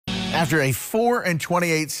After a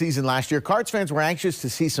 4-28 season last year, Cards fans were anxious to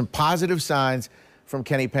see some positive signs from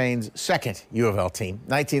Kenny Payne's second U of L team.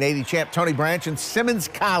 1980 champ Tony Branch and Simmons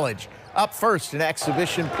College up first in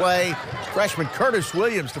exhibition play. Freshman Curtis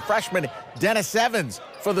Williams to freshman Dennis Evans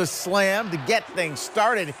for the slam to get things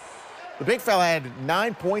started. The big fella had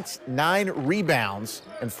 9 points, 9 rebounds,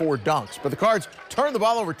 and 4 dunks. But the Cards turned the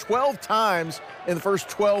ball over 12 times in the first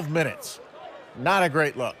 12 minutes. Not a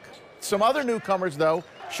great look. Some other newcomers, though,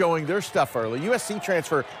 showing their stuff early. USC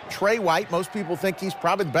transfer Trey White, most people think he's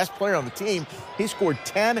probably the best player on the team. He scored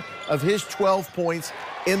 10 of his 12 points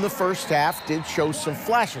in the first half, did show some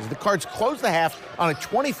flashes. The Cards closed the half on a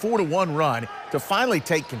 24-1 run to finally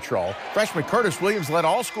take control. Freshman Curtis Williams led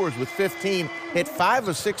all scorers with 15, hit 5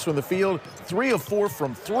 of 6 from the field, 3 of 4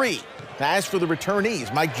 from 3. Now, as for the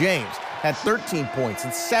returnees, Mike James had 13 points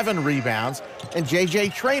and 7 rebounds, and J.J.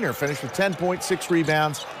 Traynor finished with 10 points, 6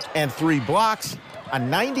 rebounds, and 3 blocks. A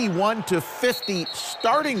 91-50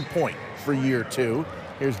 starting point for year 2.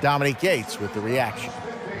 Here's Dominique Yates with the reaction.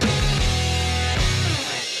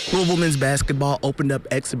 Louisville men's basketball opened up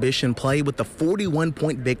exhibition play with a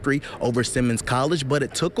 41-point victory over Simmons College, but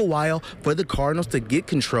it took a while for the Cardinals to get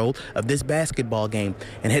control of this basketball game.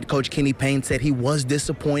 And head coach Kenny Payne said he was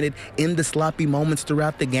disappointed in the sloppy moments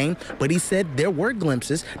throughout the game, but he said there were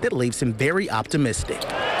glimpses that leaves him very optimistic.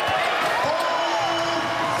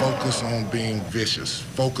 Focus on being vicious,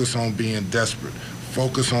 focus on being desperate,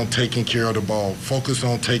 focus on taking care of the ball, focus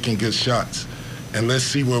on taking good shots. And let's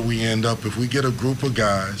see where we end up. If we get a group of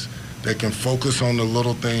guys that can focus on the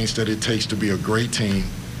little things that it takes to be a great team,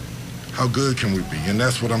 how good can we be? And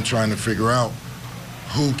that's what I'm trying to figure out,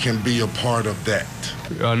 who can be a part of that.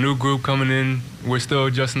 A new group coming in. We're still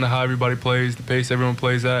adjusting to how everybody plays, the pace everyone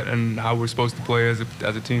plays at, and how we're supposed to play as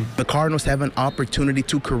a team. The Cardinals have an opportunity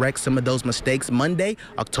to correct some of those mistakes Monday,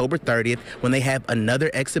 October 30th, when they have another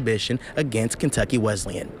exhibition against Kentucky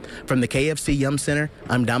Wesleyan. From the KFC Yum Center,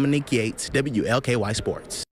 I'm Dominique Yates, WLKY Sports.